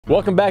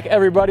Welcome back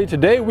everybody.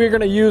 Today we're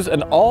going to use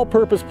an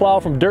all-purpose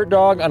plow from Dirt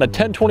Dog on a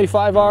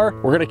 1025R.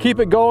 We're going to keep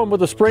it going with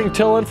the spring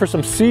tillin for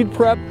some seed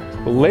prep.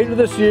 Later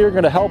this year,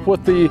 going to help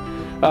with the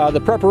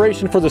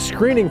preparation for the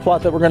screening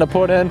plot that we're going to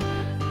put in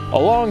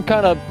along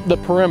kind of the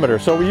perimeter.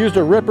 So we used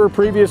a ripper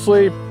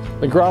previously.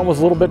 The ground was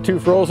a little bit too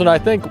frozen. I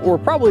think we're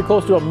probably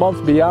close to a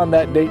month beyond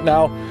that date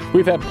now.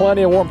 We've had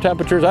plenty of warm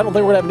temperatures. I don't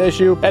think we're gonna have an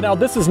issue. And now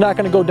this is not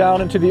gonna go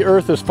down into the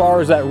earth as far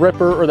as that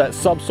ripper or that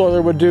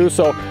subsoiler would do.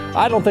 So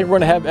I don't think we're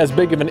gonna have as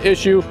big of an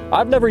issue.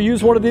 I've never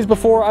used one of these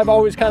before. I've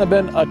always kind of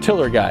been a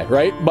tiller guy,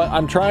 right? But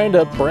I'm trying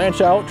to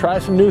branch out, try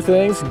some new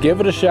things,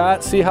 give it a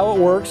shot, see how it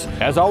works.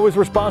 As always,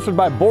 we're sponsored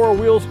by Bora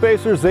Wheel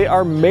Spacers. They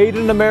are made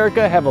in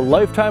America, have a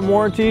lifetime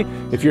warranty.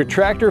 If your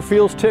tractor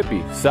feels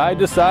tippy, side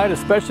to side,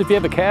 especially if you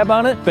have a cab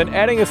on it, then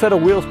adding a set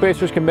of wheel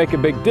spacers can make a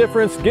big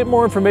difference. Get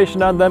more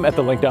information on them at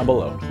the link down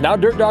below. Now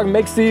Dirt Dog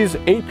makes these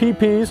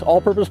APPs,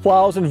 all-purpose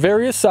plows, in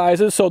various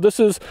sizes. So this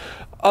is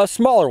a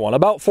smaller one,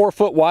 about 4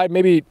 foot wide,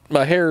 maybe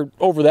a hair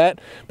over that,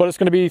 but it's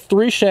going to be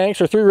 3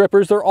 shanks or 3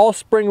 rippers. They're all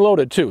spring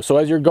loaded too, so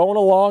as you're going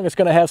along, it's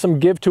going to have some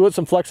give to it,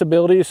 some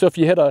flexibility. So if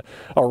you hit a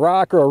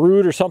rock or a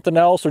root or something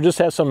else, or just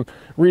has some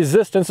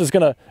resistance, it's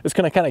going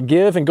to kind of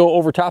give and go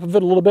over top of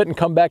it a little bit and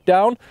come back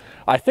down.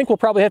 I think we'll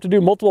probably have to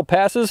do multiple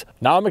passes.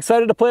 Now I'm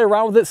excited to play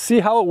around with it, see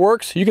how it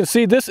works. You can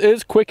see this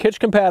is quick hitch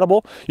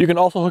compatible. You can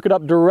also hook it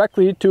up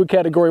directly to a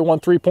category 1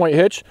 3-point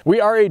hitch.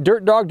 We are a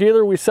Dirt Dog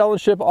dealer. We sell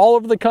and ship all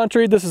over the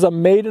country. This is a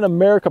made in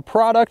America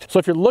product. So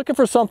if you're looking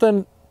for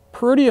something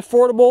pretty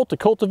affordable to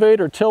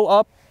cultivate or till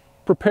up,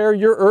 prepare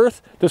your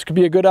earth, this could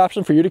be a good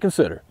option for you to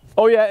consider.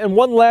 Oh yeah, and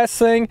one last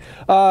thing,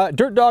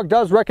 Dirt Dog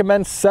does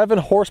recommend 7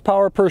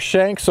 horsepower per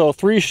shank, so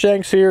 3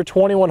 shanks here,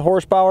 21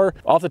 horsepower.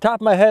 Off the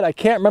top of my head, I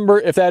can't remember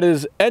if that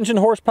is engine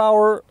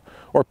horsepower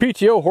or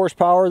PTO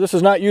horsepower. This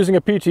is not using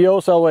a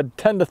PTO, so I would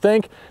tend to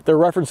think they're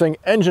referencing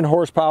engine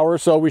horsepower,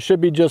 so we should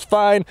be just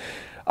fine.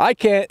 I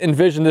can't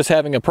envision this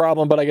having a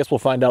problem, but I guess we'll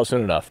find out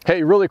soon enough.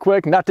 Hey, really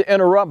quick, not to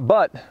interrupt,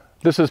 but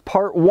this is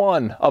part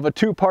 1 of a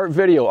 2-part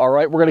video, all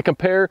right? We're gonna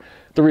compare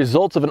the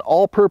results of an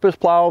all-purpose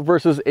plow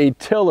versus a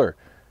tiller.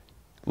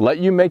 Let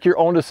you make your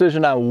own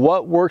decision on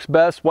what works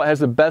best, what has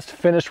the best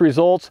finished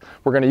results.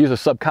 We're going to use a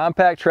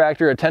subcompact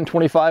tractor, a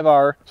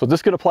 1025R. So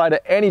this could apply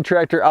to any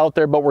tractor out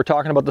there, but we're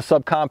talking about the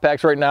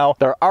subcompacts right now.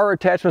 There are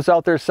attachments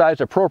out there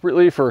sized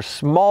appropriately for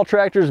small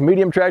tractors,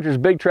 medium tractors,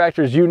 big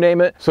tractors, you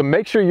name it. So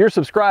make sure you're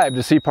subscribed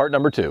to see part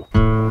number 2.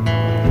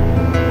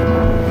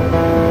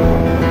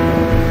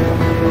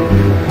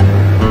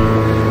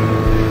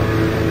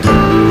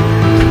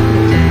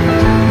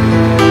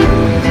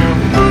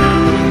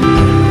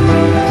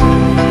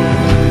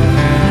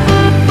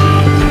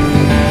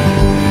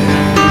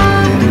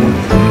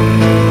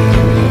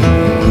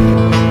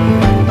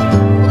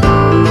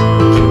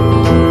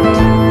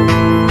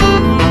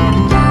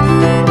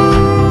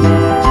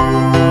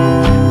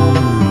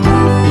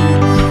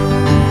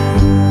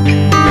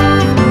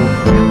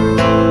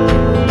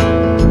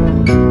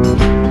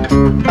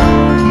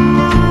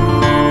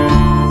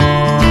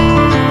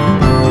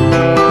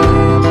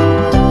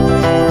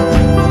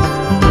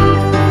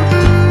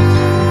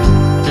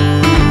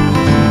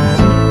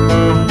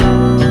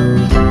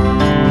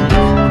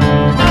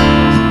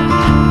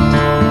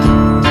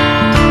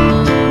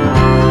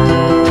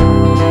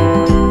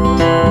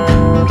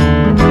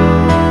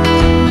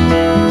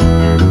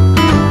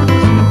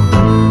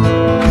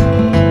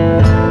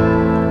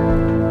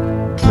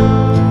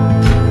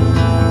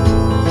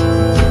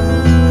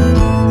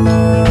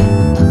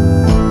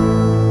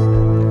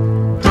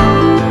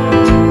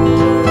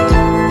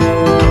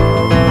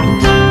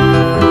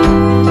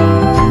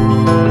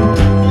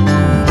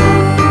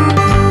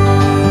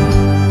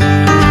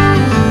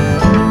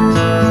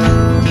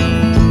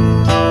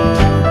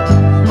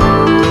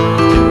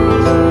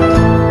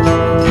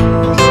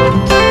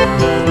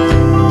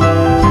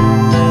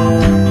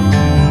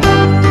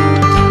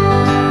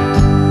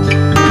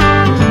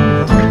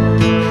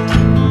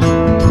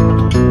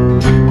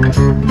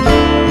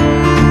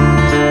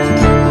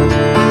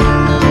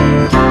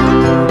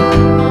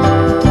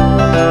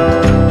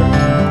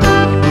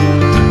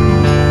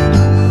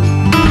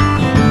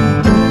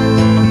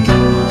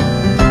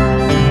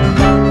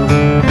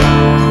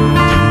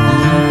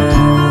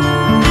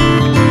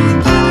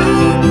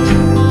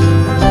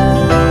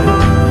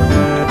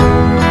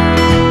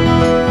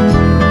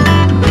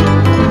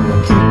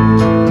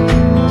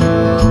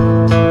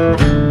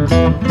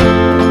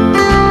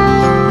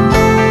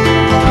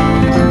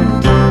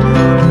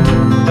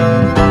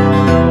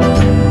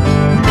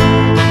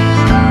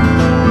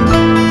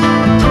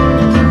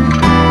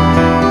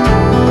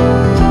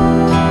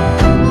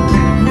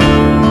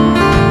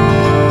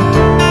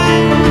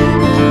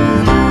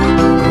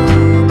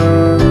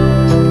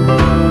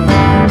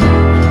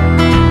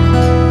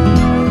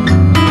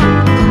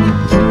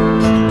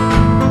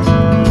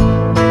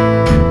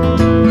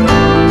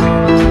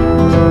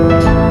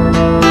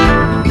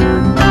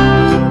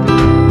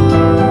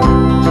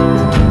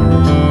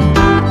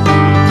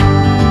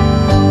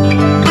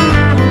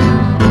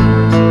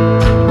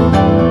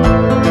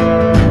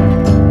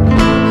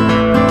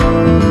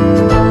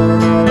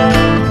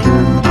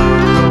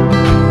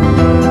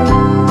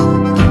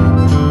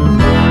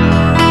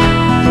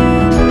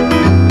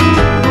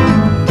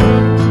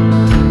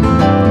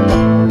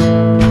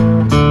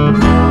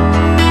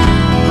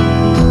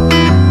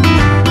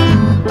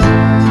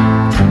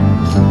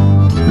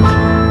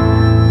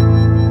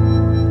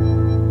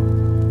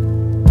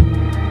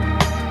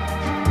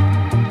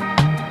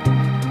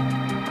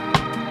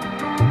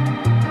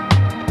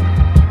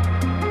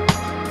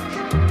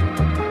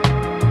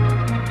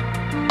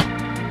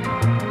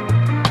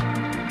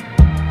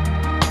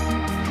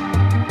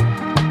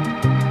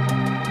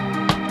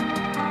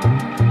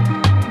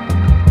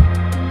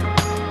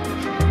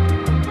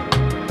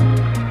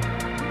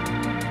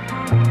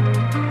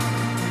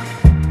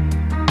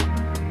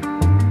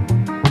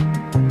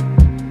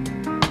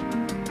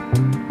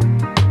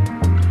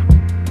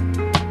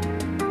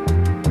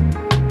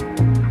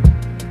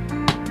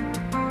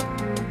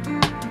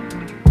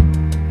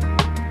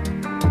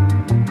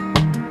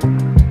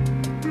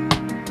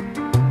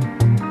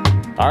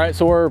 All right,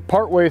 so we're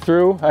part way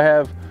through. I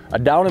have a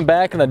down and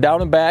back and a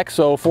down and back,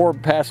 so 4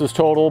 passes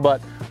total,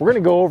 but we're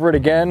gonna go over it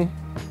again,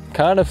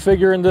 kind of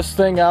figuring this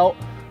thing out.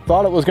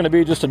 Thought it was gonna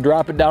be just to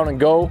drop it down and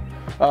go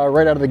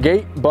right out of the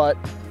gate, but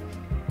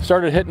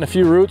started hitting a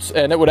few roots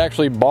and it would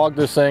actually bog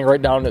this thing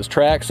right down in its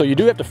track. So you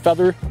do have to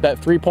feather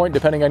that 3-point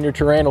depending on your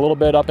terrain a little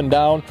bit up and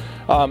down.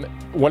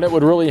 When it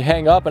would really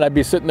hang up and I'd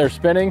be sitting there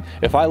spinning,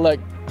 if I let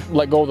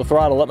go of the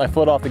throttle, let my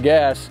foot off the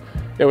gas,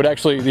 it would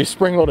actually, these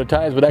spring-loaded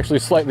tires would actually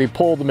slightly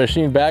pull the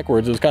machine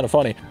backwards. It was kind of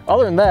funny.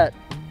 Other than that,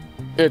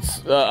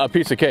 it's a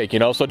piece of cake, you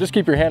know? So just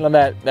keep your hand on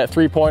that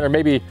 3-point, or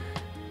maybe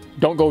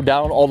don't go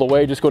down all the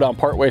way, just go down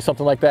part way,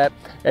 something like that,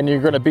 and you're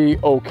gonna be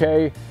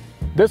okay.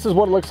 This is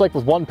what it looks like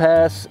with one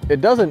pass.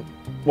 It doesn't,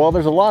 well,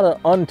 there's a lot of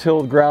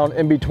untilled ground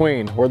in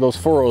between where those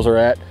furrows are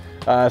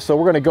at. So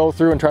we're gonna go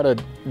through and try to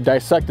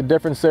dissect the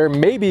difference there.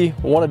 Maybe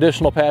one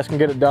additional pass can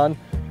get it done.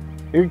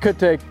 It could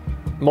take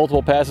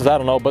multiple passes, I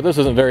don't know, but this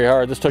isn't very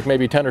hard. This took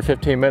maybe 10 or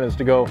 15 minutes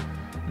to go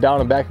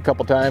down and back a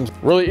couple times.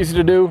 Really easy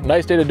to do,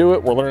 nice day to do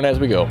it. We're learning as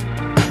we go.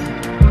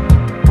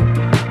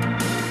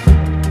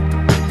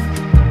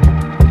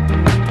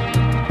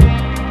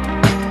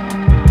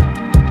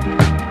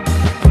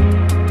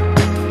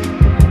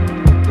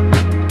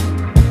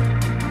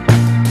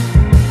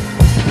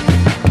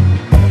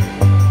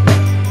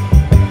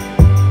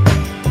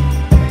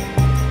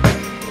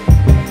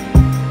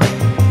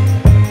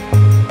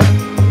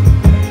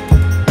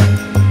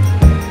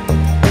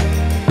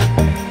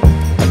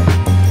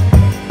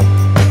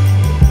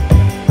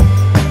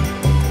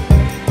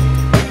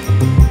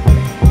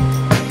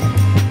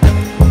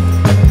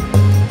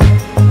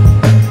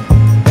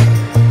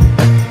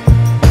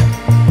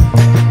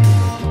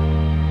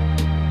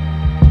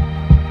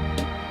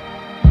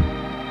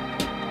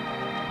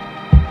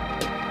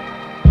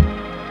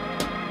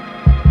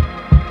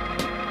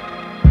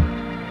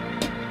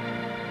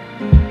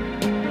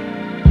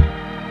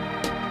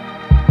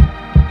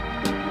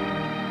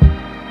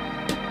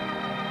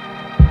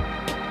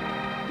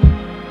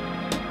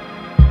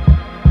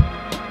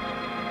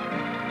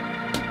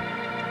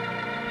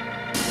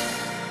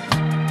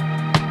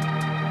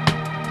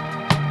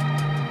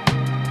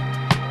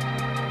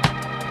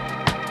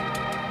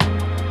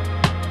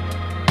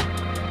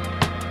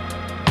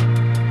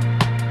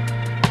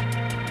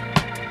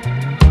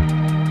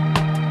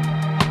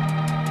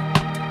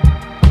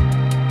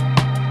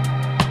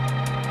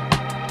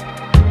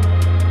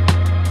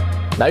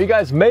 Now you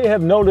guys may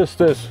have noticed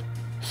this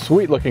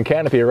sweet looking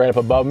canopy right up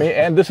above me,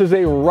 and this is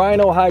a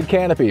rhino hide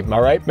canopy, all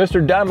right?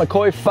 Mr. Don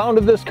McCoy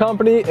founded this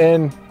company,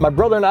 and my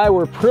brother and I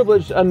were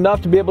privileged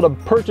enough to be able to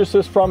purchase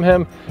this from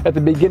him at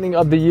the beginning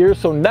of the year.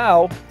 So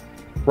now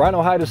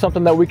rhino hide is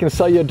something that we can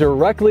sell you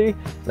directly.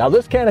 Now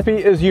this canopy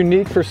is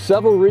unique for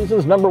several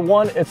reasons. Number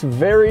one, it's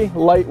very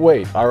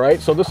lightweight, all right?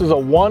 So this is a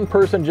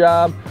one-person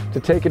job to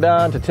take it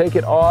on, to take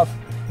it off.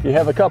 You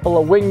have a couple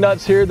of wing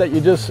nuts here that you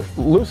just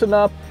loosen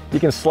up. You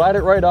can slide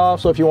it right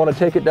off, so if you want to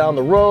take it down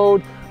the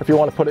road, or if you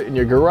want to put it in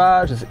your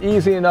garage, it's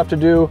easy enough to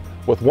do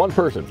with one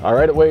person, all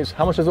right? It weighs,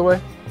 how much does it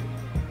weigh?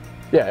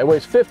 Yeah, it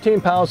weighs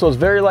 15 pounds, so it's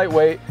very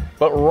lightweight,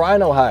 but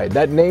rhino hide,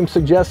 that name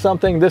suggests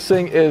something. This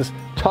thing is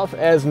tough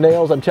as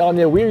nails. I'm telling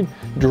you, we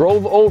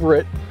drove over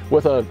it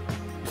with a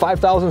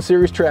 5000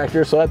 series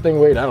tractor, so that thing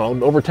weighed, I don't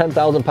know, over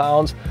 10,000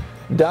 pounds.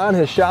 Don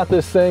has shot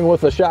this thing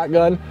with a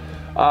shotgun.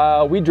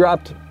 We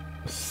dropped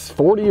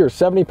 40 or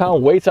 70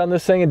 pound weights on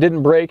this thing and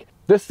didn't break.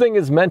 This thing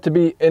is meant to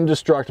be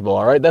indestructible,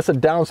 all right? That's a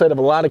downside of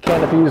a lot of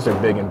canopies. They're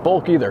big and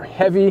bulky, they're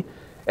heavy,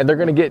 and they're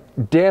gonna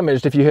get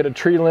damaged if you hit a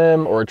tree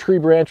limb or a tree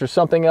branch or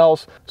something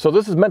else. So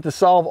this is meant to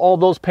solve all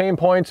those pain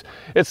points.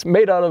 It's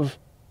made out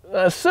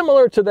of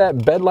similar to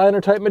that bed liner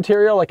type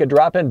material, like a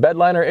drop-in bed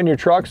liner in your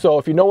truck. So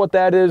if you know what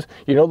that is,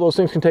 you know those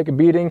things can take a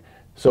beating,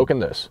 so can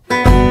this.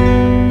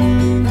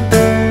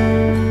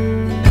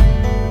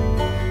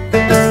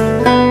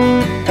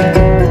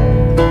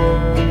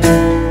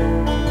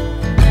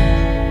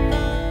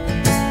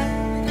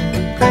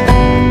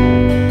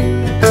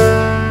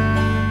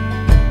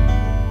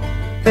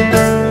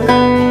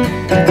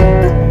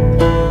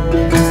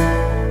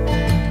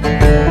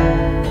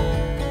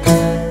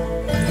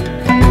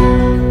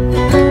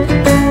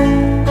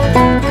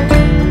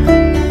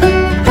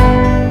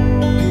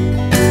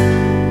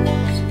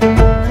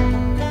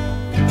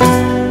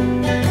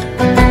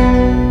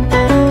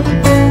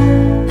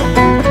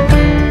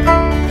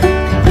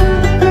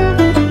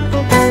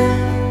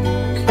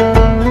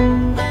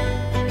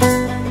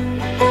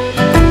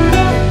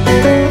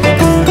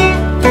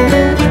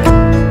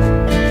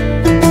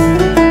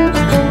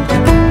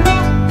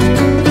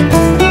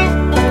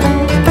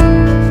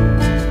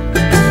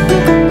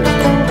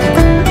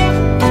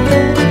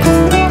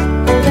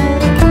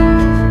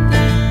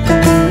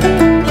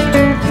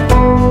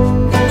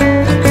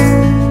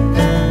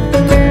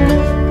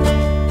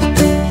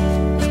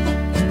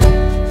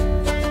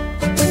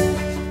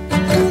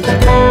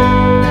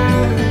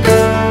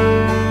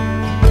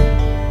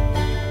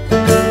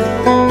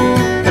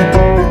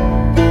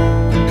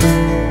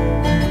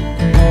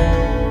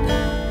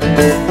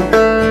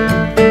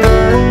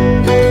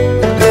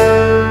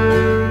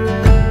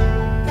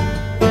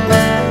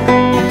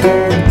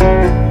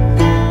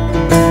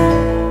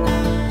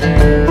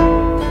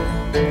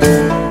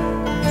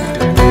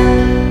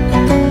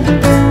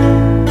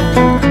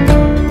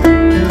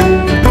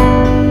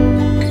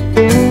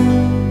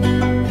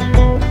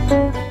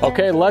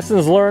 Okay,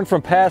 lessons learned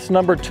from pass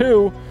number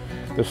 2.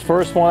 This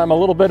first one I'm a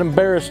little bit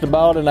embarrassed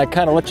about, and I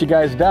kind of let you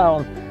guys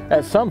down.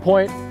 At some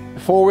point,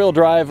 four-wheel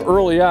drive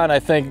early on,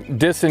 I think,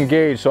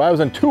 disengaged. So I was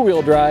in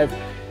two-wheel drive,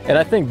 and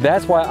I think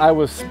that's why I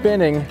was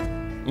spinning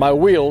my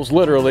wheels,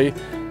 literally.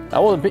 I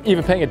wasn't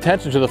even paying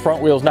attention to the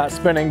front wheels not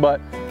spinning, but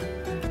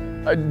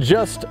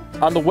just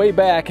on the way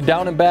back,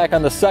 down and back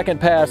on the second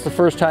pass, the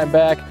first time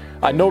back,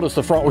 I noticed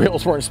the front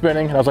wheels weren't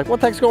spinning, and I was like, what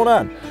the heck's going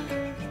on?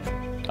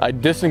 I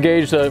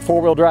disengaged the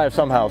four-wheel drive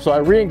somehow. So I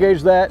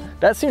re-engaged that.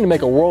 That seemed to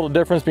make a world of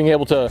difference, being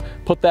able to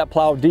put that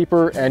plow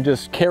deeper and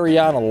just carry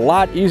on a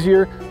lot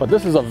easier. But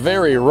this is a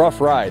very rough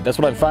ride. That's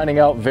what I'm finding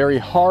out. Very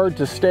hard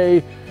to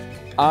stay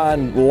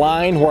on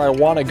line where I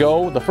want to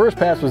go. The first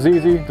pass was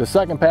easy. The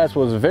second pass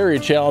was very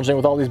challenging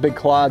with all these big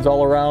clods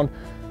all around.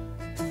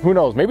 Who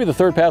knows? Maybe the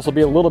third pass will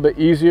be a little bit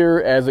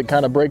easier as it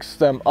kind of breaks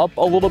them up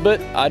a little bit.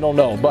 I don't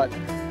know, but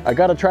I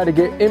got to try to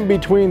get in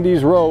between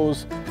these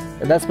rows,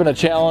 and that's been a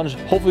challenge.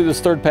 Hopefully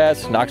this third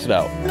pass knocks it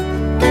out.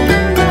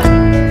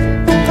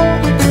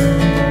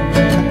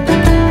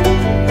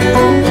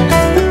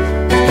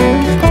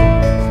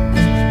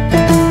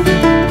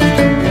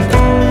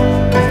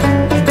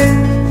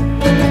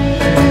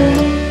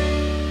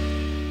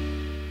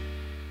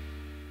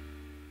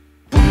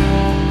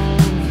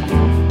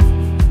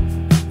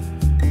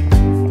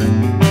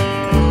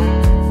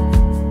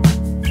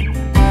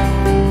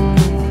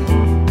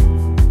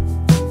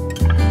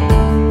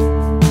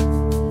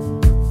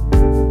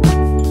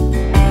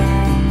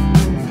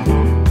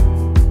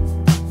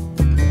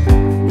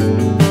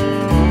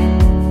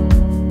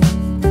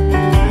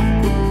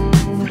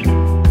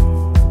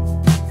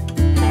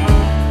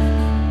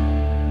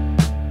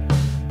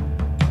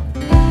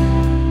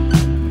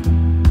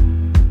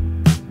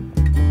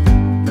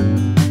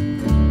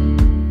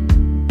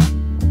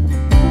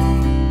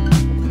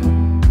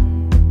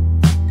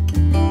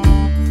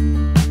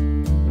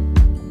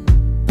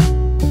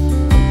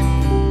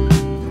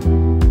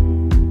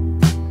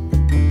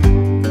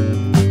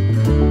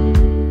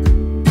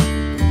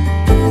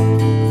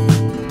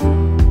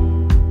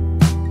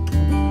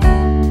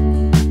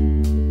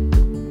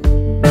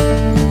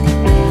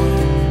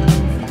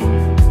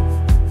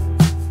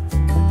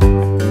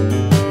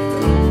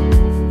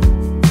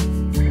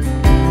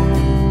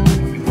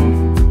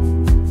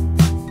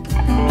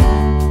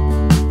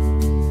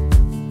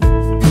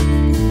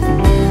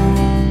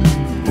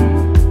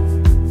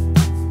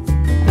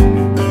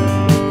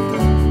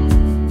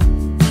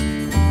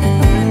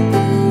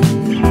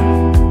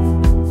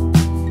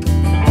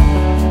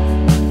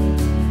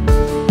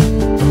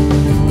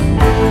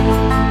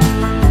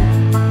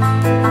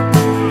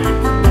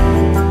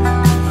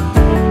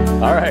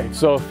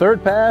 So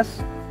third pass,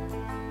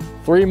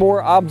 3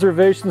 more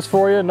observations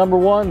for you. Number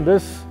 1,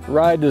 this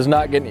ride is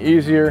not getting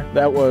easier.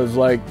 That was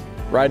like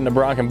riding a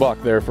bronc and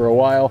buck there for a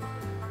while.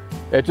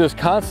 It just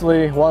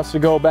constantly wants to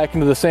go back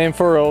into the same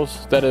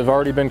furrows that have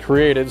already been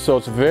created, so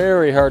it's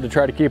very hard to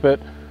try to keep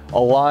it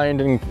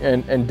aligned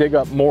and dig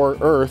up more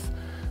earth.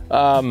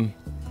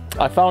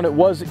 I found it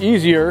was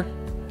easier.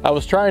 I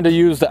was trying to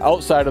use the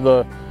outside of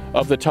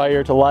the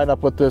tire to line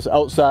up with this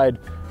outside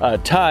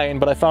tine,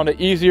 but I found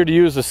it easier to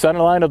use the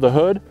center line of the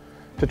hood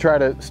to try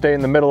to stay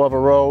in the middle of a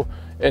row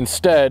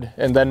instead,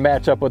 and then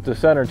match up with the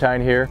center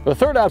tine here. The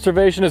third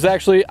observation is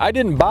actually I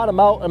didn't bottom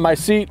out in my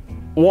seat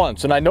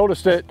once, and I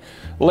noticed it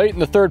late in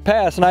the third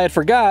pass, and I had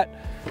forgot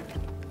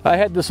I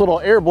had this little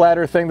air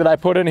bladder thing that I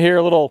put in here,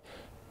 a little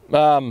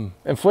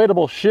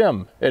inflatable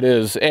shim it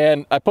is,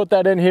 and I put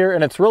that in here,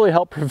 and it's really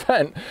helped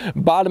prevent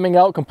bottoming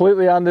out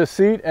completely on this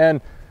seat.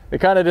 And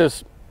it kind of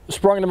just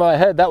sprung into my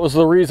head that was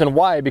the reason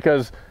why,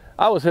 because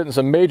I was hitting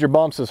some major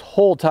bumps this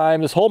whole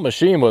time. This whole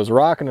machine was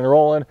rocking and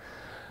rolling.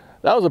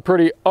 That was a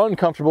pretty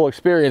uncomfortable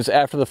experience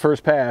after the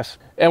first pass.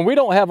 And we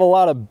don't have a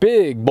lot of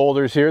big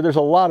boulders here. There's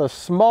a lot of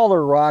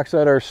smaller rocks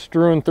that are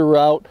strewn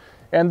throughout.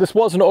 And this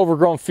was an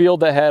overgrown field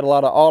that had a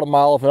lot of autumn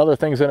olive and other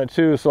things in it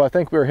too. So I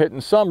think we were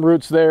hitting some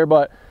roots there,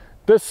 but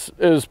this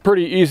is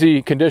pretty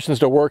easy conditions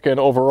to work in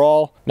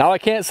overall. Now I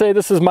can't say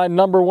this is my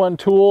 #1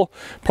 tool.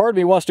 Part of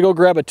me wants to go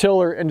grab a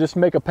tiller and just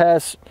make a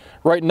pass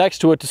right next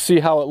to it to see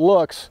how it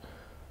looks.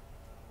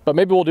 But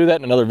maybe we'll do that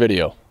in another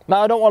video.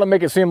 Now I don't want to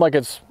make it seem like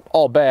it's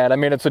all bad. I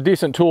mean, it's a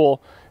decent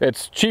tool.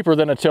 It's cheaper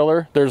than a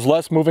tiller. There's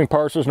less moving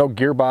parts. There's no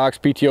gearbox,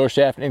 PTO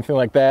shaft, anything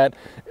like that.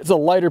 It's a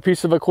lighter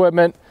piece of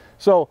equipment.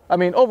 So, I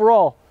mean,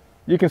 overall,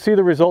 you can see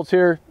the results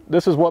here.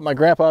 This is what my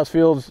grandpa's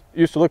fields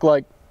used to look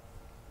like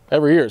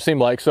every year, it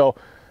seemed like. So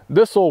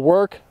this will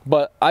work,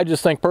 but I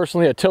just think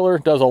personally a tiller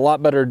does a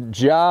lot better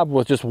job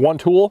with just one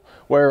tool,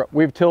 where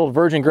we've tilled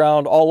virgin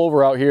ground all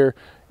over out here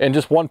in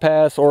just one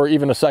pass or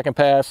even a second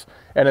pass,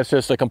 and it's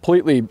just a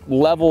completely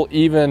level,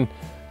 even,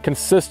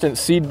 consistent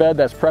seed bed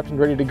that's prepped and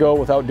ready to go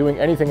without doing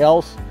anything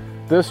else.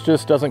 This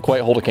just doesn't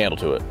quite hold a candle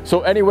to it.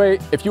 So anyway,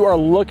 if you are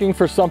looking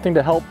for something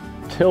to help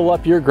till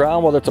up your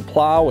ground, whether it's a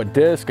plow, a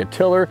disc, a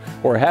tiller,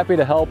 we're happy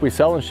to help. We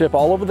sell and ship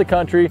all over the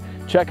country.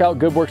 Check out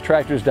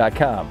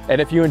goodworkstractors.com.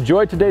 And if you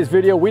enjoyed today's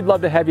video, we'd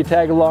love to have you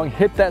tag along.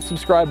 Hit that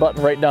subscribe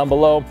button right down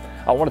below.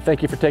 I want to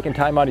thank you for taking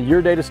time out of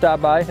your day to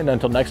stop by, and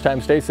until next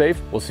time, stay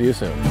safe. We'll see you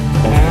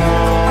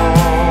soon.